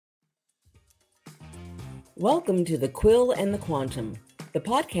Welcome to The Quill and the Quantum, the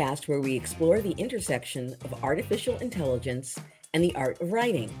podcast where we explore the intersection of artificial intelligence and the art of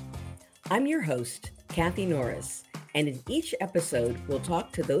writing. I'm your host, Kathy Norris, and in each episode, we'll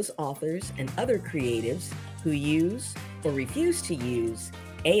talk to those authors and other creatives who use or refuse to use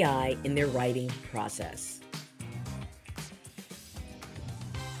AI in their writing process.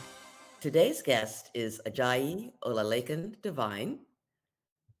 Today's guest is Ajayi Olalekan Divyne.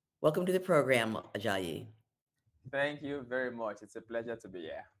 Welcome to the program, Ajayi. Thank you very much. It's a pleasure to be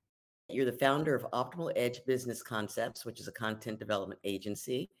here. You're the founder of Optimal Edge Business Concepts, which is a content development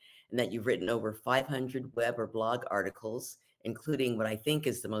agency, and that you've written over 500 web or blog articles, including what I think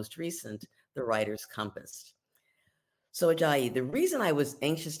is the most recent, The Writer's Compass. So, Ajayi, the reason I was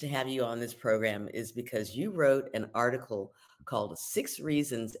anxious to have you on this program is because you wrote an article called 6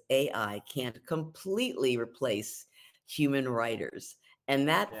 Reasons AI Can't Completely Replace Human Writers. And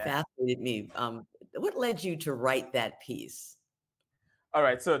that fascinated me. What led you to write that piece? All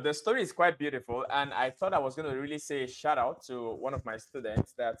right, so the story is quite beautiful, and I thought I was going to really say a shout out to one of my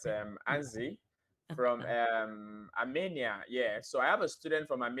students, that's Anzi from Armenia. Yeah, so I have a student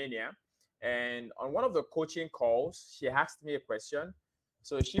from Armenia, and on one of the coaching calls, she asked me a question.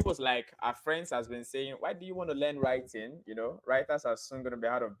 So she was like, our friends has been saying, why do you want to learn writing? You know, writers are soon going to be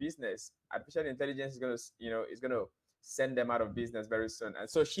out of business. Artificial intelligence is going to, is going to send them out of business very soon. And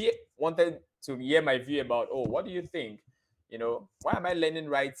so she wanted to hear my view about, oh, what do you think? You know, why am I learning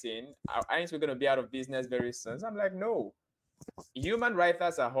writing? Aren't we going to be out of business very soon? So I'm like, no, human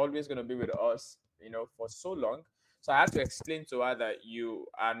writers are always going to be with us, for so long. So I had to explain to her that you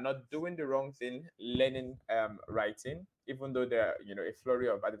are not doing the wrong thing learning writing, even though there are, a flurry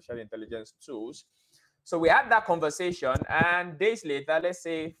of artificial intelligence tools. So we had that conversation, and days later, let's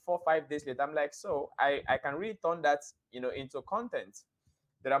say 4 or 5 days later, I'm like, so I can really turn that, into content.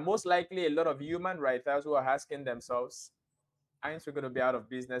 There are most likely a lot of human writers who are asking themselves, aren't we going to be out of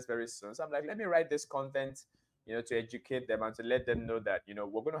business very soon? So I'm like, let me write this content, to educate them and to let them know that,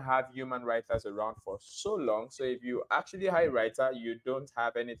 we're going to have human writers around for so long. So if you actually hire a writer, you don't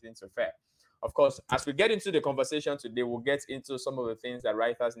have anything to fear. Of course, as we get into the conversation today, we'll get into some of the things that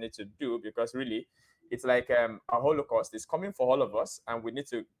writers need to do, because really, it's like a holocaust is coming for all of us, and we need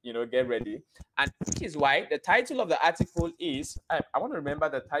to, get ready. And which is why the title of the article is, I want to remember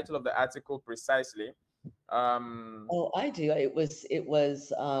the title of the article precisely. Oh, I do. It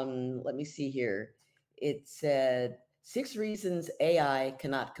was, let me see here. It said 6 reasons AI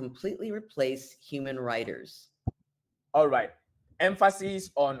cannot completely replace human writers. All right.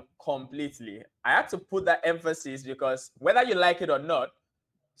 Emphasis on completely. I had to put that emphasis because whether you like it or not,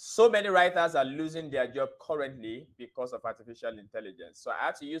 so many writers are losing their job currently because of artificial intelligence. So I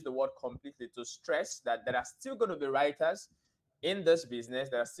had to use the word completely to stress that there are still going to be writers in this business.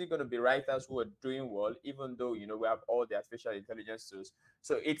 There are still going to be writers who are doing well, even though, we have all the artificial intelligence tools.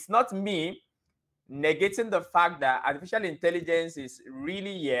 So it's not me negating the fact that artificial intelligence is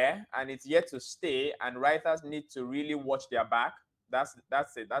really here and it's yet to stay, and writers need to really watch their back. That's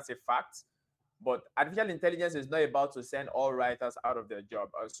a fact. But artificial intelligence is not about to send all writers out of their job.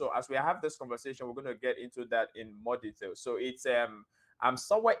 So as we have this conversation, we're going to get into that in more detail. So it's I'm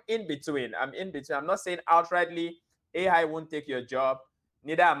somewhere in between. I'm in between. I'm not saying outrightly AI won't take your job.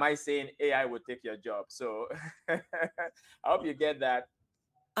 Neither am I saying AI will take your job. So I hope you get that.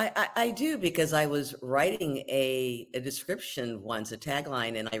 I do, because I was writing a description once, a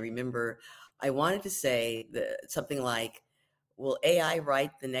tagline, and I remember I wanted to say something like, will AI write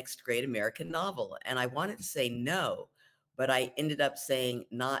the next great American novel? And I wanted to say no, but I ended up saying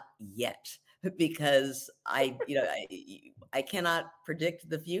not yet, because I cannot predict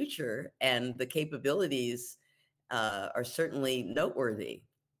the future, and the capabilities are certainly noteworthy.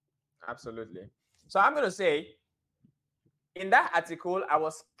 Absolutely. So I'm going to say, in that article, I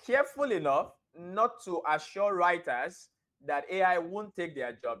was careful enough not to assure writers that AI won't take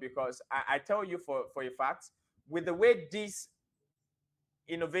their job, because I tell you for a fact, with the way this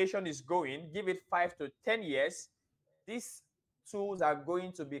innovation is going, give it 5 to 10 years, these tools are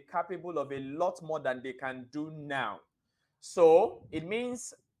going to be capable of a lot more than they can do now. So it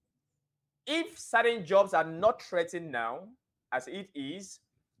means if certain jobs are not threatened now, as it is,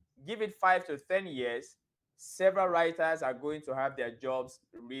 give it 5 to 10 years, several writers are going to have their jobs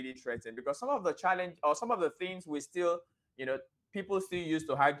really threatened, because some of the challenge or some of the things we still, people still use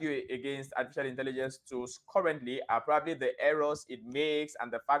to argue against artificial intelligence tools currently are probably the errors it makes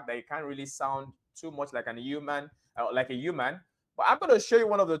and the fact that it can't really sound too much like a human. But I'm going to show you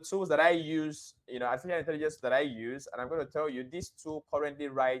one of the tools that I use, artificial intelligence that I use, and I'm going to tell you this tool currently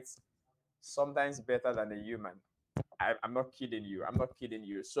writes sometimes better than a human. I'm not kidding you. I'm not kidding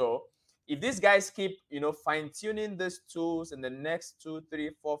you. So if these guys keep, fine-tuning these tools in the next 2,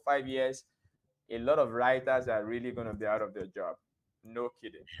 3, 4, 5 years, a lot of writers are really going to be out of their job. No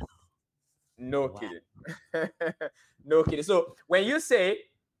kidding. No Wow. kidding. No kidding. So when you say,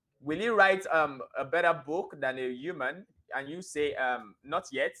 will you write a better book than a human? And you say, not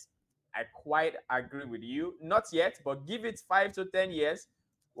yet. I quite agree with you. Not yet, but give it 5 to 10 years.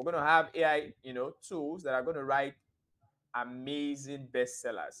 We're going to have AI, tools that are going to write amazing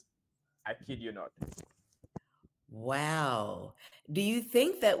bestsellers. I kid you not. Wow. Do you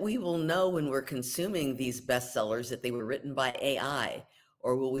think that we will know when we're consuming these bestsellers that they were written by AI,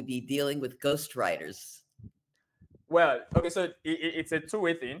 or will we be dealing with ghostwriters? Well, okay, so it's a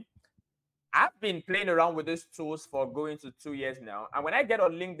two-way thing. I've been playing around with these tools for going to 2 years now. And when I get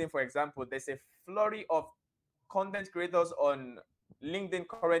on LinkedIn, for example, there's a flurry of content creators on LinkedIn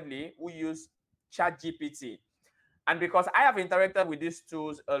currently who use ChatGPT. And because I have interacted with these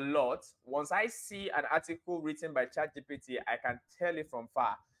tools a lot, once I see an article written by ChatGPT, I can tell it from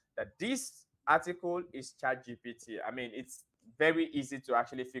far that this article is ChatGPT. I mean, it's very easy to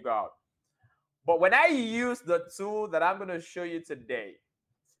actually figure out. But when I use the tool that I'm going to show you today,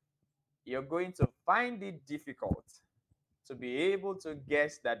 you're going to find it difficult to be able to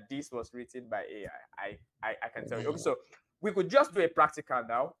guess that this was written by AI. I can tell you. Okay, so we could just do a practical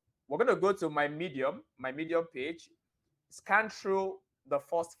now. We're going to go to my Medium page, scan through the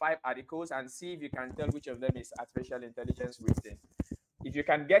first 5 articles and see if you can tell which of them is artificial intelligence written. If you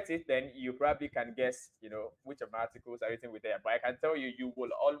can get it, then you probably can guess, which of my articles are written with AI. But I can tell you, you will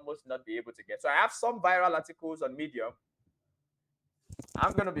almost not be able to get. So I have some viral articles on Medium.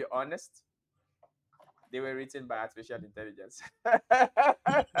 I'm going to be honest. They were written by artificial intelligence.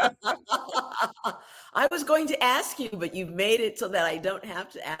 I was going to ask you, but you've made it so that I don't have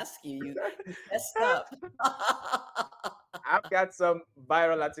to ask you. You messed up. I've got some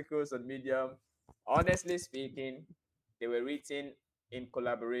viral articles on Medium. Honestly speaking, they were written in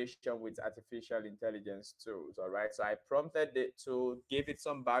collaboration with artificial intelligence tools. All right. So I prompted it to give it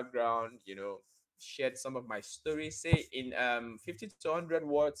some background, shared some of my stories, say in 50 to 100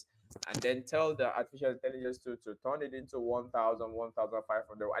 words, and then tell the artificial intelligence to turn it into 1,000,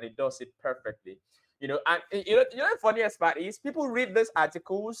 1,500, and it does it perfectly. And the funniest part is people read these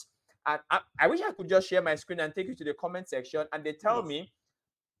articles, and I wish I could just share my screen and take you to the comment section, and they tell me,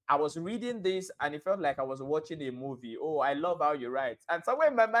 I was reading this and it felt like I was watching a movie. Oh, I love how you write. And somewhere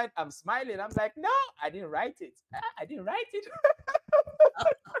in my mind, I'm smiling. I'm like, no, I didn't write it. I didn't write it.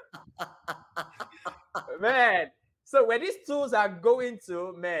 Man. So where these tools are going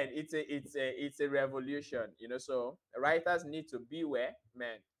to, man, it's a revolution. So writers need to beware,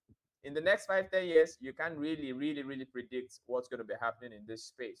 man. In the next 5, 10 years, you can't really, really, really predict what's going to be happening in this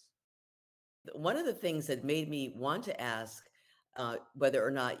space. One of the things that made me want to ask whether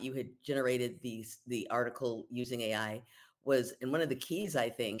or not you had generated the article using AI was, and one of the keys I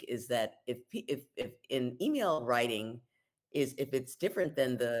think is that if in email writing is if it's different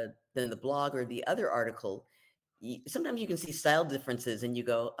than the blog or the other article, sometimes you can see style differences and you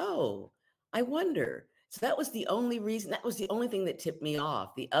go, oh, I wonder. So that was the only reason. That was the only thing that tipped me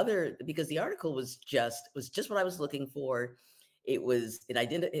off. The other, because the article was just what I was looking for. There was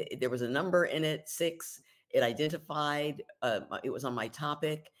a number in it, 6. It identified. It was on my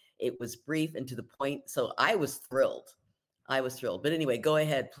topic. It was brief and to the point. So I was thrilled. But anyway, go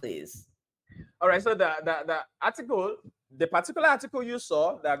ahead, please. All right. So the article, the particular article you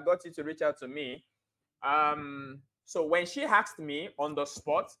saw that got you to reach out to me. So when she asked me on the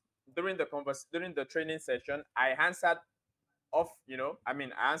spot during the training session, I answered I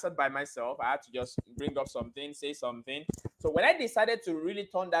answered by myself. I had to just bring up something, say something. So when I decided to really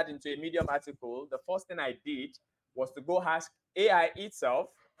turn that into a Medium article, the first thing I did was to go ask AI itself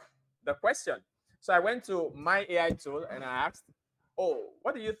the question. So I went to my AI tool and I asked, oh,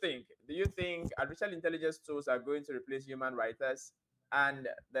 what do you think? Do you think artificial intelligence tools are going to replace human writers? And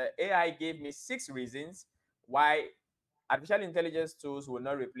the AI gave me 6 reasons why artificial intelligence tools will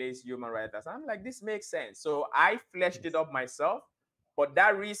not replace human writers. I'm like, this makes sense. So I fleshed it up myself. But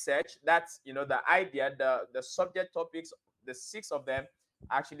that research, that's the idea, the subject topics, the 6 of them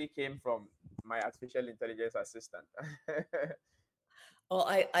actually came from my artificial intelligence assistant. Well,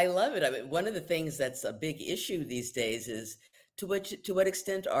 I love it. I mean, one of the things that's a big issue these days is to what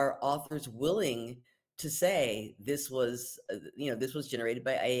extent are authors willing to say this was generated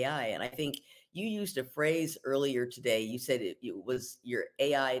by AI? And I think you used a phrase earlier today. You said it was your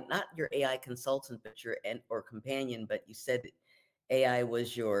AI, not your AI consultant, but or companion, but you said AI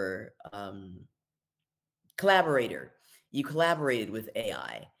was your collaborator. You collaborated with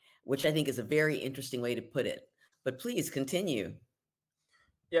AI, which I think is a very interesting way to put it. But please continue.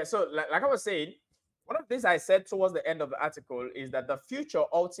 Yeah, so like I was saying, one of the things I said towards the end of the article is that the future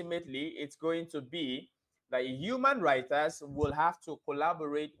ultimately it's going to be that human writers will have to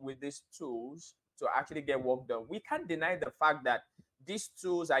collaborate with these tools to actually get work done. We can't deny the fact that these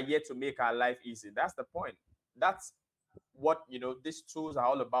tools are yet to make our life easy. That's the point. That's what these tools are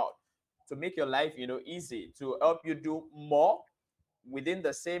all about. To make your life easy, to help you do more within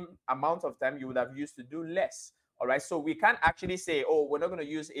the same amount of time you would have used to do less. All right. So we can't actually say, oh, we're not going to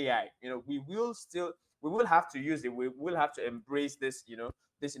use AI. We will have to use it. We will have to embrace this,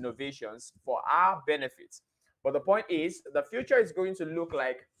 these innovations for our benefits. But the point is, the future is going to look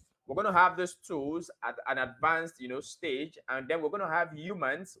like we're going to have those tools at an advanced, stage, and then we're going to have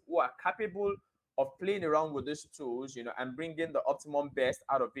humans who are capable of playing around with these tools, and bringing the optimum best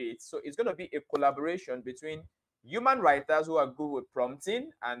out of it. So it's going to be a collaboration between human writers who are good with prompting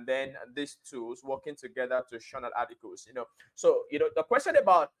and then these tools working together to churn out articles. So the question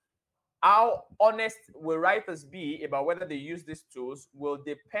about how honest will writers be about whether they use these tools will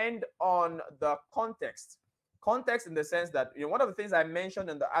depend on the context, in the sense that one of the things I mentioned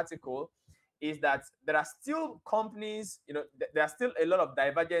in the article is that there are still companies, there are still a lot of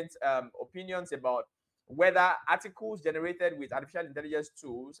divergent opinions about whether articles generated with artificial intelligence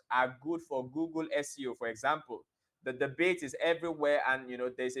tools are good for Google SEO, for example. The debate is everywhere, and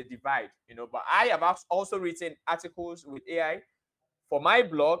there's a divide. But I have also written articles with AI for my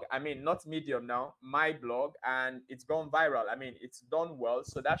blog. I mean, not Medium now, my blog, and it's gone viral. I mean, it's done well.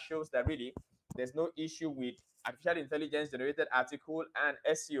 So that shows that really there's no issue with artificial intelligence generated article and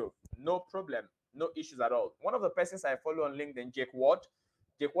SEO. No problem, no issues at all. One of the persons I follow on LinkedIn, Jake Ward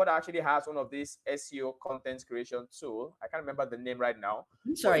actually has one of these SEO content creation tool. I can't remember the name right now.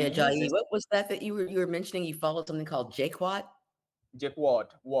 I'm sorry, Ajayi. What was that you were mentioning? You followed something called Jaquat? Jake Ward.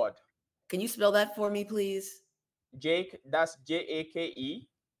 Can you spell that for me, please? Jake, that's Jake.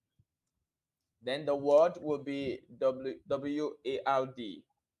 Then the word will be WARD.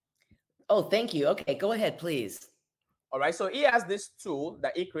 Oh, thank you. Okay, go ahead, please. All right. So he has this tool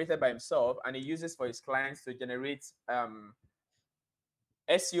that he created by himself, and he uses for his clients to generate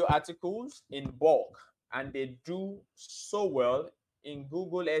SEO articles in bulk, and they do so well in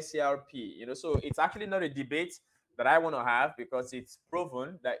Google SERP. So it's actually not a debate that I want to have, because it's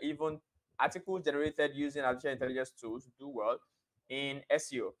proven that even articles generated using artificial intelligence tools do well in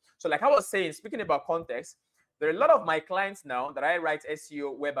SEO. So like I was saying, speaking about context, there are a lot of my clients now that I write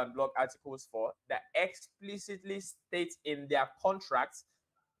SEO web and blog articles for that explicitly state in their contracts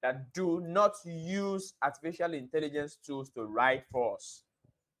that do not use artificial intelligence tools to write for us.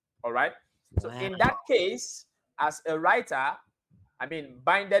 All right. So in that case, as a writer, I mean,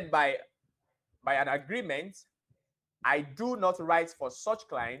 binded by an agreement, I do not write for such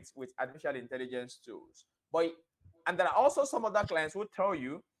clients with artificial intelligence tools. And there are also some other clients who tell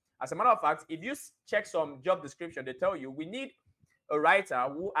you, as a matter of fact, if you check some job description, they tell you we need a writer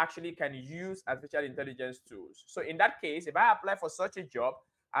who actually can use artificial intelligence tools. So in that case, if I apply for such a job,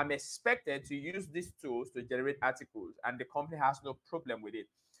 I'm expected to use these tools to generate articles, and the company has no problem with it.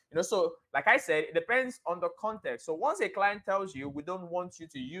 So like I said, it depends on the context. So once a client tells you we don't want you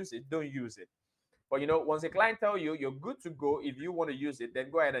to use it, don't use it. But once a client tells you you're good to go, if you want to use it, then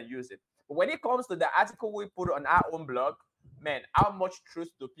go ahead and use it. But when it comes to the article we put on our own blog, man, how much truth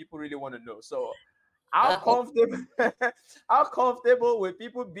do people really want to know? So how comfortable how comfortable will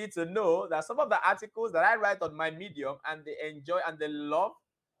people be to know that some of the articles that I write on my Medium and they enjoy and they love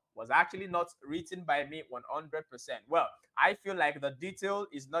was actually not written by me 100%? Well, I feel like the detail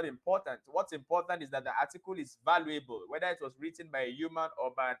is not important. What's important is that the article is valuable, whether it was written by a human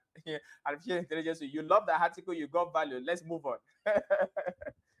or by artificial intelligence. You love the article, you got value. Let's move on.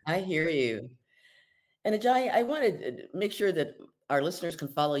 I hear you. And Ajayi, I wanted to make sure that our listeners can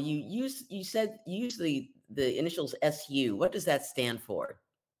follow you. You said usually the initials SU. What does that stand for?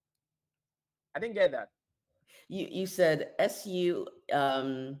 I didn't get that. You said SU.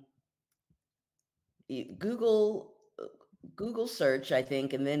 Google search, I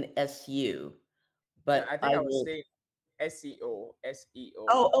think, and then SU. But I think I was saying SEO.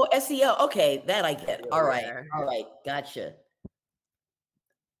 Oh, SEO. Okay, that I get. All right. Gotcha.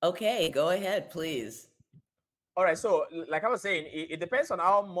 Okay, go ahead, please. All right. So, like I was saying, it depends on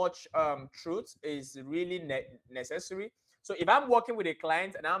how much truth is really necessary. So, if I'm working with a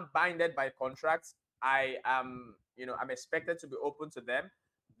client and I'm binded by contracts, I am, I'm expected to be open to them,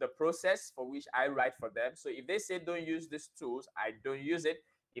 the process for which I write for them. So, if they say don't use these tools, I don't use it.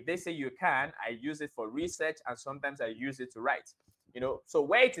 If they say you can, I use it for research, and sometimes I use it to write. So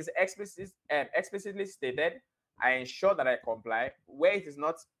where it is explicitly stated, I ensure that I comply. Where it is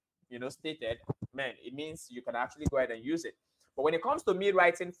not, stated, man, it means you can actually go ahead and use it. But when it comes to me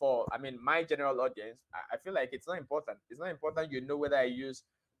writing for, I mean, my general audience, I feel like it's not important. It's not important, you know, whether I use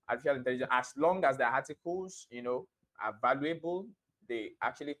artificial intelligence, as long as the articles, you know, are valuable, they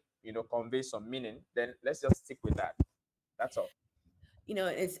actually, you know, convey some meaning, then let's just stick with that. That's all. You know,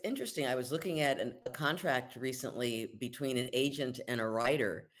 it's interesting. I was looking at a contract recently between an agent and a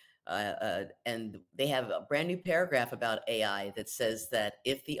writer, and they have a brand new paragraph about AI that says that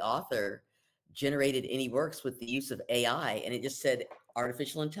if the author generated any works with the use of AI, and it just said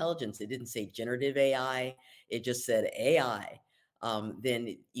artificial intelligence, it didn't say generative AI, it just said AI.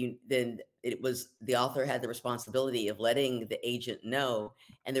 Then it was the author had the responsibility of letting the agent know,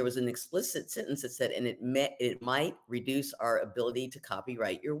 and there was an explicit sentence that said, and it might reduce our ability to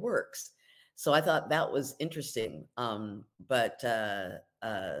copyright your works. So I thought that was interesting. But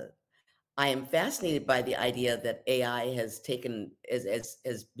I am fascinated by the idea that AI has taken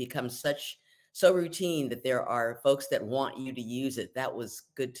has become so routine that there are folks that want you to use it. That was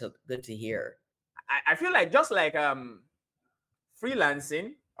good to hear. I feel like just like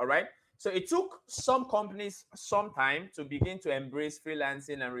freelancing, all right? So it took some companies some time to begin to embrace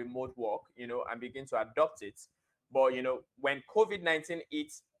freelancing and remote work, you know, and begin to adopt it. But, you know, when COVID-19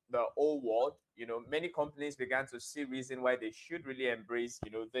 hit the whole world, you know, many companies began to see reason why they should really embrace,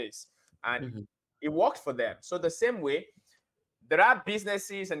 you know, this. And it worked for them. So the same way, there are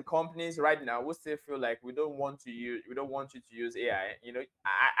businesses and companies right now who still feel like we don't want you to use AI. You know,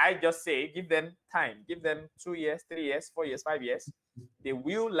 I just say give them time, give them 2 years, 3 years, 4 years, 5 years. They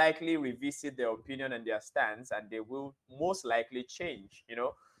will likely revisit their opinion and their stance, and they will most likely change. You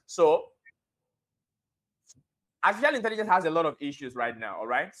know, so artificial intelligence has a lot of issues right now. All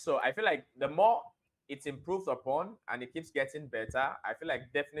right, so I feel like the more it's improved upon and it keeps getting better, I feel like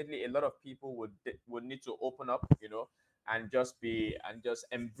definitely a lot of people would need to open up, you know, and just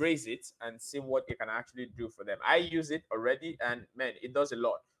embrace it and see what it can actually do for them. I use it already, and man, it does a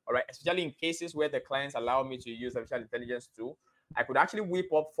lot. All right, especially in cases where the clients allow me to use artificial intelligence too. I could actually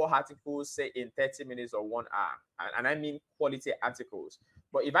whip up 4 articles, say in 30 minutes or 1 hour, and I mean quality articles.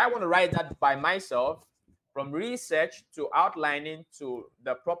 But if I want to write that by myself, from research to outlining to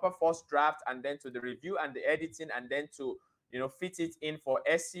the proper first draft, and then to the review and the editing, and then to, you know, fit it in for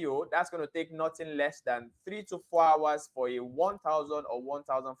SEO, that's going to take nothing less than 3 to 4 hours for a 1,000 or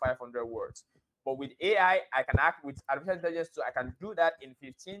 1,500 words. But with AI, I can act with artificial intelligence too. I can do that in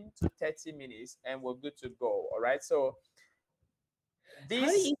 15 to 30 minutes, and we're good to go. All right. So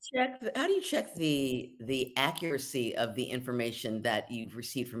How do you check the accuracy of the information that you've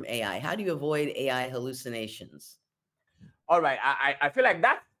received from AI? How do you avoid AI hallucinations? All right, I feel like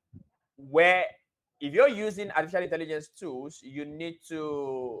that where if you're using artificial intelligence tools, you need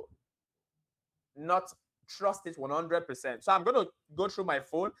to not trust it 100%. So I'm going to go through my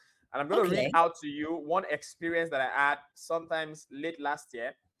phone and I'm going to read out to you one experience that I had sometimes late last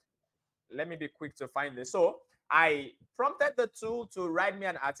year. Let me be quick to find this. So I prompted the tool to write me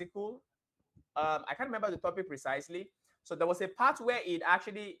an article. I can't remember the topic precisely. So there was a part where it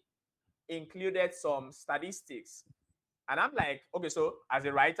actually included some statistics. And I'm like, okay, so as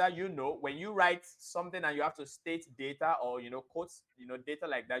a writer, you know, when you write something and you have to state data or, you know, quotes, you know, data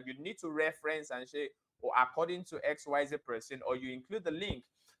like that, you need to reference and say, or according to XYZ person, or you include the link.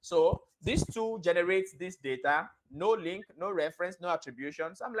 So this tool generates this data, no link, no reference, no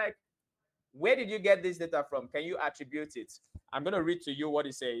attributions. I'm like, where did you get this data from? Can you attribute it? I'm going to read to you what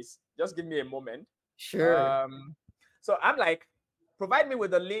it says. Just give me a moment. Sure. So I'm like, provide me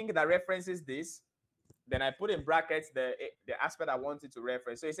with a link that references this. Then I put in brackets the aspect I wanted to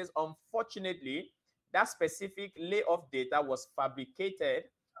reference. So it says, unfortunately, that specific layoff data was fabricated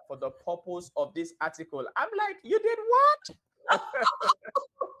for the purpose of this article. I'm like, you did what?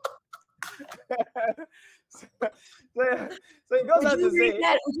 so it goes on to say,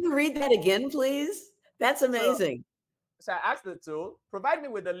 would you read that again, please? That's amazing. So I asked the tool, provide me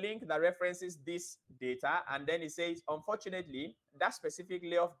with a link that references this data. And then it says, unfortunately, that specific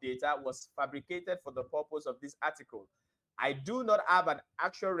layoff data was fabricated for the purpose of this article. I do not have an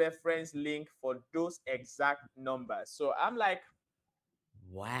actual reference link for those exact numbers. So I'm like,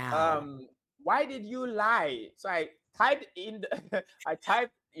 wow. Why did you lie? So I typed in,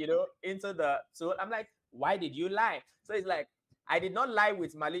 you know, into the tool. I'm like, why did you lie? So it's like, I did not lie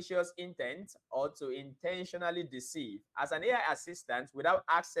with malicious intent or to intentionally deceive. As an AI assistant without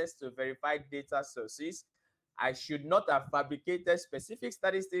access to verified data sources, I should not have fabricated specific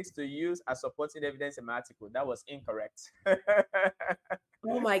statistics to use as supporting evidence in my article. That was incorrect.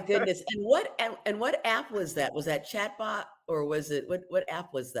 Oh my goodness. And what app was that? Was that chatbot, or was it what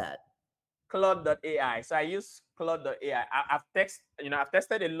app was that? Claude.ai. So I use Claude.ai. I've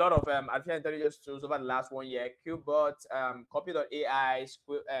tested a lot of artificial intelligence tools over the last 1 year. Qbot, Copy.ai,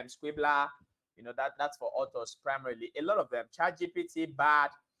 Scribbler. That's for authors primarily. A lot of them. ChatGPT,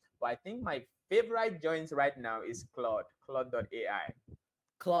 Bard. But I think my favorite joint right now is Claude.ai.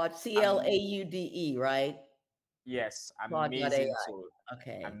 Claude, CLAUDE, right? Yes, Claude.ai. amazing tool.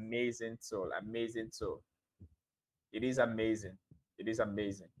 Okay. Amazing tool. Amazing tool. It is amazing. It is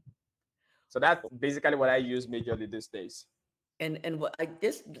amazing. So that's basically what I use majorly these days. And what I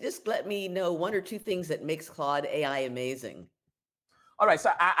just let me know one or two things that makes Claude AI amazing. All right,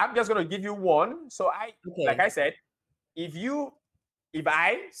 so I'm just going to give you one. So like I Okay. said, if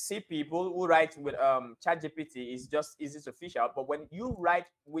I see people who write with ChatGPT, it's just easy to fish out. But when you write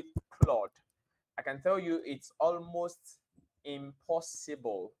with Claude, I can tell you it's almost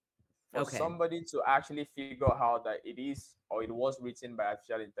impossible for Okay. somebody to actually figure out that it is or it was written by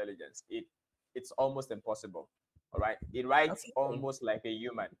artificial intelligence. It's almost impossible. All right, it writes Okay. almost like a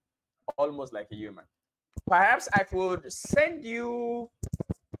human, almost like a human. Perhaps I could send you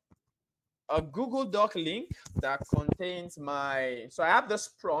a Google Doc link that contains my. So I have this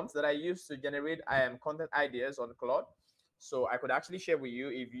prompt that I use to generate content ideas on Claude. So I could actually share with you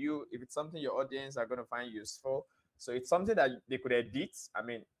if it's something your audience are going to find useful. So it's something that they could edit. I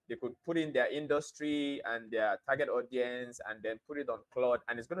mean, they could put in their industry and their target audience and then put it on Claude,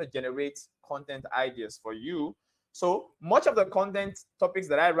 and it's going to generate content ideas for you. So much of the content topics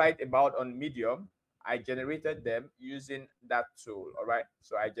that I write about on Medium, I generated them using that tool. All right.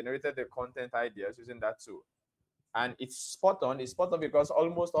 So I generated the content ideas using that tool. And it's spot on. It's spot on because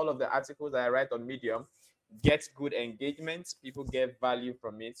almost all of the articles that I write on Medium get good engagement. People get value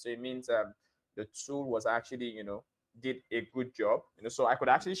from it. So it means the tool was actually, did a good job. So I could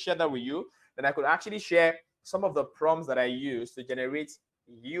actually share that with you. Then I could actually share some of the prompts that I use to generate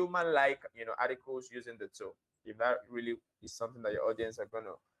human-like, articles using the tool. If that really is something that your audience are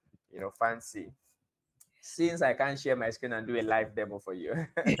gonna, fancy. Since I can't share my screen and do a live demo for you.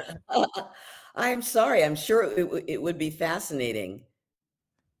 I'm sorry. I'm sure it would be fascinating.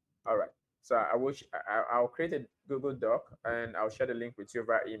 All right. So I'll create a Google Doc and I'll share the link with you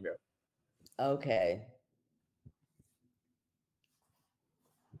via email. Okay.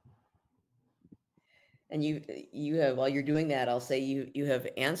 And you have, while you're doing that, I'll say you have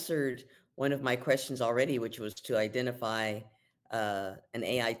answered one of my questions already, which was to identify an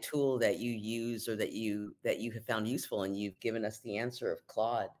AI tool that you use or that you have found useful, and you've given us the answer of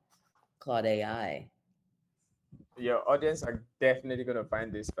Claude AI. Your audience are definitely going to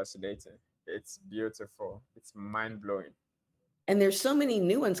find this fascinating. It's beautiful. It's mind blowing. And there's so many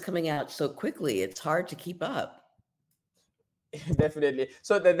new ones coming out so quickly; it's hard to keep up. Definitely.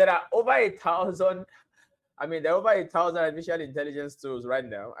 So there are over 1,000. I mean, there are over 1,000 artificial intelligence tools right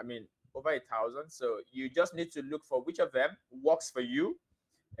now. I mean, over 1,000. So you just need to look for which of them works for you.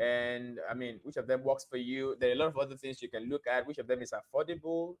 And I mean, which of them works for you. There are a lot of other things you can look at. Which of them is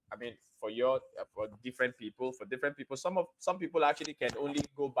affordable? I mean, for different people. For different people, some people actually can only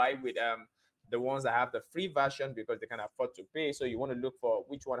go by with the ones that have the free version because they can afford to pay. So you want to look for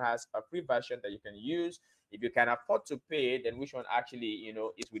which one has a free version that you can use. If you can afford to pay, then which one actually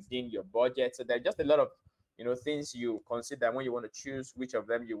is within your budget. So there's just a lot of things you consider when you want to choose which of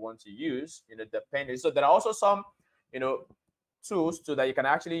them you want to use. Depending. So there are also some you know tools too that you can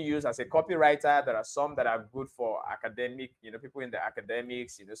actually use as a copywriter. There are some that are good for academic, people in the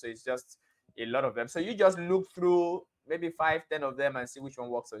academics, so it's just a lot of them. So you just look through maybe 5, 10 of them and see which one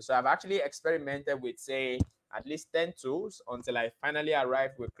works for you. So I've actually experimented with, say, at least 10 tools until I finally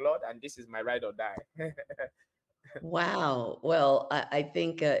arrived with Claude, and this is my ride or die. Wow. Well, I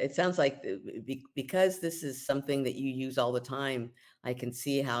think it sounds like because this is something that you use all the time, I can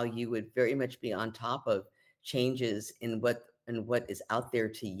see how you would very much be on top of changes in what is out there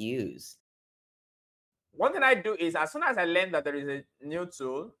to use. One thing I do is as soon as I learn that there is a new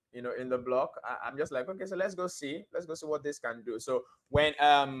tool, in the blog, I'm just like, okay, so let's go see what this can do. So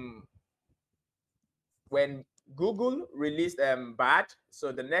when Google released Bard,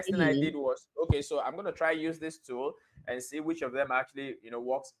 so the next thing I did Mhm. was, okay, so I'm gonna try use this tool and see which of them actually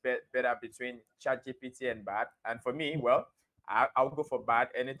works better between ChatGPT and Bard. And for me, well, I'll go for Bard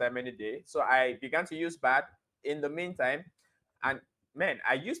anytime, any day. So I began to use Bard in the meantime, and man,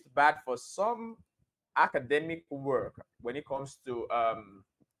 I used Bard for some academic work when it comes to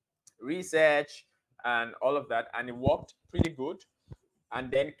research and all of that, and it worked pretty good. And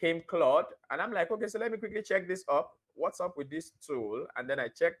then came Claude, and I'm like, okay, so let me quickly check this up. what's up with this tool? And then I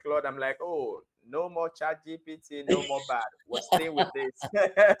check Claude. I'm like, oh, no more Chat GPT, no more bad. We're staying with this.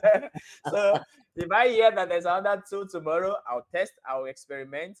 So if I hear that there's another tool tomorrow, I'll test, I'll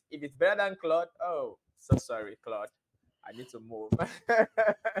experiment. If it's better than Claude, oh, so sorry, Claude. I need to move.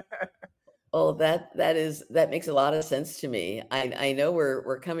 Oh, that makes a lot of sense to me. I know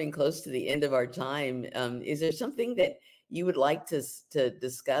we're coming close to the end of our time. Is there something that you would like to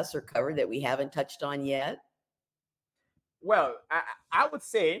discuss or cover that we haven't touched on yet? Well, I would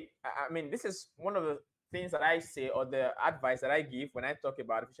say, I mean, this is one of the things that I say or the advice that I give when I talk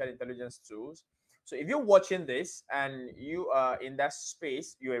about artificial intelligence tools. So if you're watching this and you are in that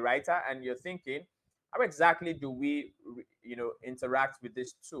space, you're a writer and you're thinking, how exactly do we, interact with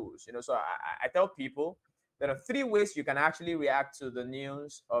these tools? So I tell people there are three ways you can actually react to the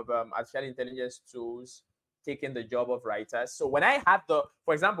news of artificial intelligence tools taking the job of writers. So when I had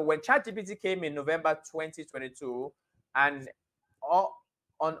for example, when ChatGPT came in November 2022, and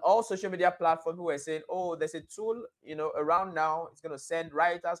on all social media platforms who were saying, oh, there's a tool around now, it's going to send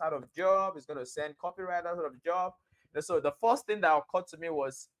writers out of job, it's going to send copywriters out of job. And so the first thing that occurred to me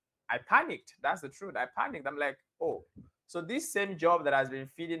was I panicked. That's the truth. I panicked. I'm like, oh, so this same job that has been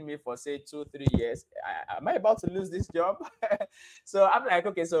feeding me for say 2-3 years, am I about to lose this job? So I'm like,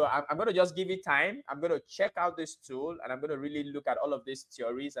 okay, so I'm going to just give it time. I'm going to check out this tool and I'm going to really look at all of these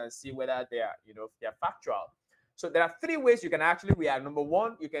theories and see whether they're factual. So there are three ways you can actually react. Number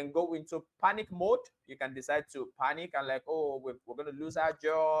one, you can go into panic mode. You can decide to panic and like, oh, we're going to lose our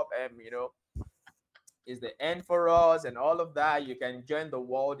job. Is the end for us and all of that. You can join the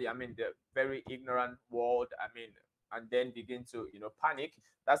world. I mean, the very ignorant world. I mean, and then begin to, panic.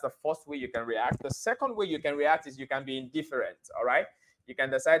 That's the first way you can react. The second way you can react is you can be indifferent. All right. You can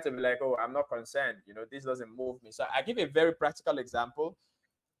decide to be like, oh, I'm not concerned. This doesn't move me. So I give a very practical example.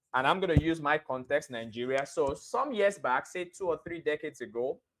 And I'm going to use my context, Nigeria. So some years back, say 2 or 3 decades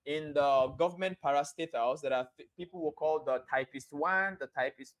ago, in the government parastatals, there are people who call the typist 1, the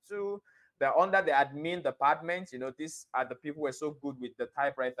typist 2. They're under the admin department. These are the people who were so good with the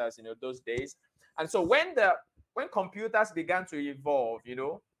typewriters, those days. And so when computers began to evolve,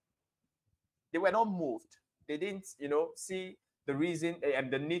 they were not moved. They didn't, see the reason and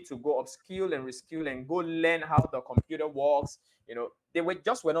the need to go upskill and reskill and go learn how the computer works. They were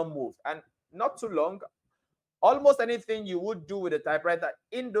not moved. And not too long, almost anything you would do with a typewriter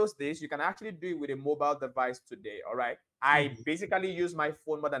in those days, you can actually do it with a mobile device today. All right. I basically use my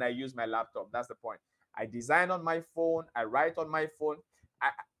phone more than I use my laptop. That's the point. I design on my phone. I write on my phone.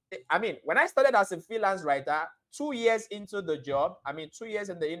 I mean, when I started as a freelance writer, 2 years into the job, 2 years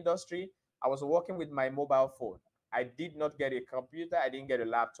in the industry, I was working with my mobile phone. I did not get a computer. I didn't get a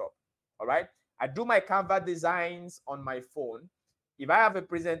laptop. All right. I do my Canva designs on my phone. If I have a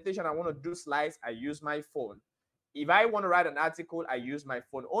presentation, I want to do slides, I use my phone. If I want to write an article, I use my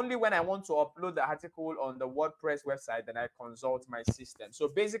phone. Only when I want to upload the article on the WordPress website, then I consult my system. So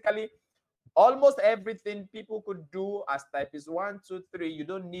basically, almost everything people could do as typist 1, 2, 3. You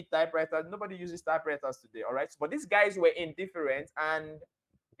don't need typewriters. Nobody uses typewriters today. All right. But these guys were indifferent. And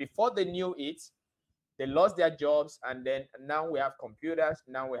before they knew it, they lost their jobs. And then now we have computers.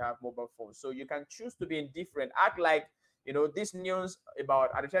 Now we have mobile phones. So you can choose to be indifferent. Act like, this news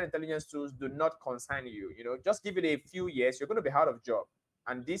about artificial intelligence tools do not concern you. Just give it a few years. You're going to be out of job.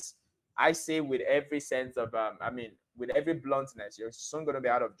 And this, I say with every sense of, with every bluntness, you're soon going to be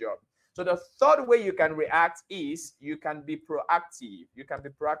out of job. So the third way you can react is you can be proactive. You can be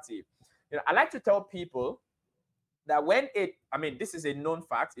proactive. I like to tell people that when this is a known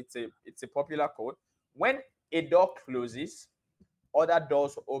fact. It's a popular quote. When a door closes, other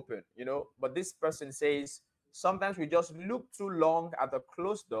doors open. But this person says sometimes we just look too long at the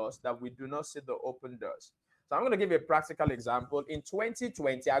closed doors that we do not see the open doors. So I'm going to give you a practical example. In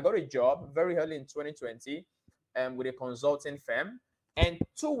 2020, I got a job very early in 2020 with a consulting firm. And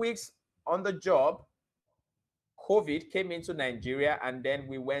 2 weeks on the job, COVID came into Nigeria and then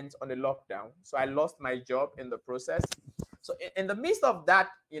we went on a lockdown. So I lost my job in the process. So in the midst of that,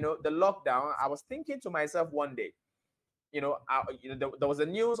 the lockdown, I was thinking to myself one day, there was a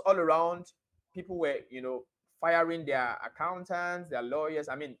news all around. People were, firing their accountants, their lawyers.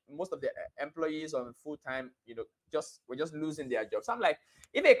 Most of the employees on full time, were just losing their jobs. So I'm like,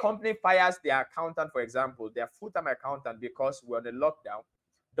 if a company fires their accountant, for example, their full-time accountant because we're on a lockdown,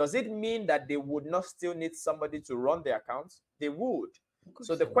 does it mean that they would not still need somebody to run their accounts? They would.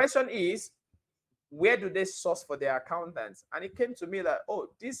 So the question is, where do they source for their accountants? And it came to me that, oh,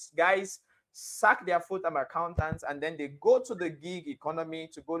 these guys sack their full-time accountants and then they go to the gig economy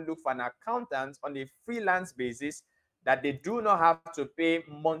to go look for an accountant on a freelance basis. that they do not have to pay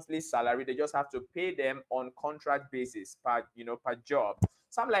monthly salary. They just have to pay them on contract basis per, per job.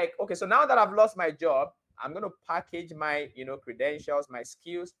 So I'm like, okay, so now that I've lost my job, I'm going to package my, credentials, my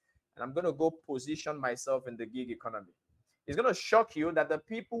skills, and I'm going to go position myself in the gig economy. It's going to shock you that the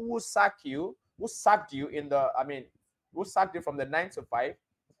people who sacked you in the, who sacked you from the 9 to 5,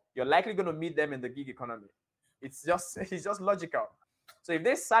 you're likely going to meet them in the gig economy. It's just logical. So if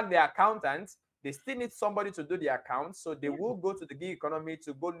they sack their accountant, they still need somebody to do the accounts. So they will go to the gig economy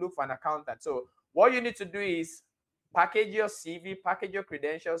to go look for an accountant. So what you need to do is package your CV, package your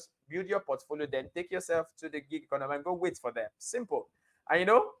credentials, build your portfolio, then take yourself to the gig economy and go wait for them. Simple. And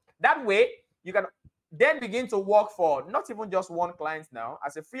that way you can then begin to work for not even just one client now.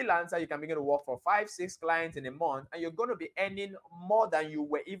 As a freelancer, you can begin to work for 5, 6 clients in a month, and you're going to be earning more than you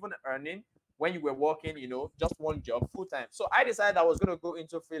were even earning when you were working, just one job full time. So I decided I was going to go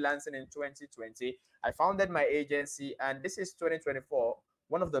into freelancing in 2020. I founded my agency, and this is 2024,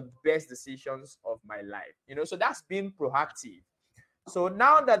 one of the best decisions of my life. So that's being proactive. So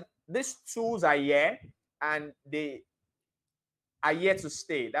now that these tools are here and they are here to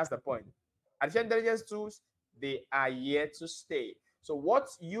stay, that's the point. Artificial intelligence tools, they are here to stay. So what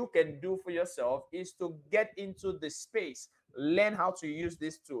you can do for yourself is to get into the space, learn how to use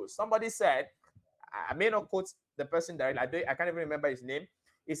these tools. Somebody said, I may not quote the person directly, I can't even remember his name.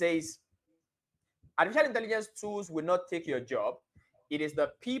 He says, artificial intelligence tools will not take your job. It is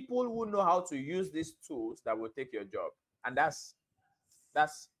the people who know how to use these tools that will take your job. And that's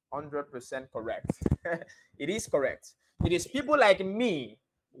 100% correct. It is correct. It is people like me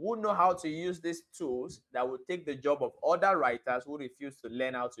who know how to use these tools that will take the job of other writers who refuse to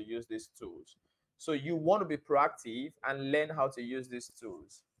learn how to use these tools. So you want to be proactive and learn how to use these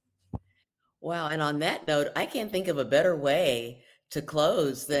tools. Wow. And on that note, I can't think of a better way to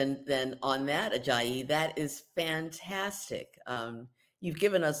close than on that, Ajayi. That is fantastic. You've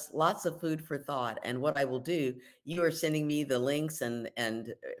given us lots of food for thought. And what I will do, you are sending me the links, and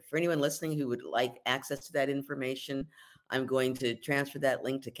for anyone listening who would like access to that information, I'm going to transfer that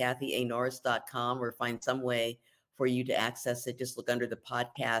link to kathyanorris.com or find some way for you to access it. Just look under the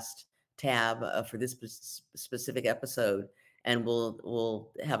podcast tab for this specific episode, and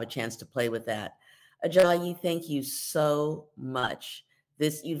we'll have a chance to play with that. Ajayi, thank you so much.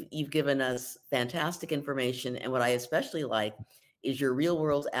 You've given us fantastic information, and what I especially like is your real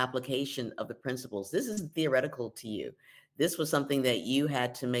world application of the principles. This isn't theoretical to you. This was something that you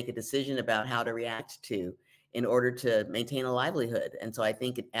had to make a decision about how to react to in order to maintain a livelihood. And so I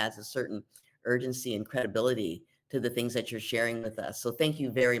think it adds a certain urgency and credibility to the things that you're sharing with us. So thank you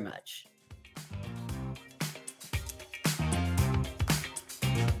very much.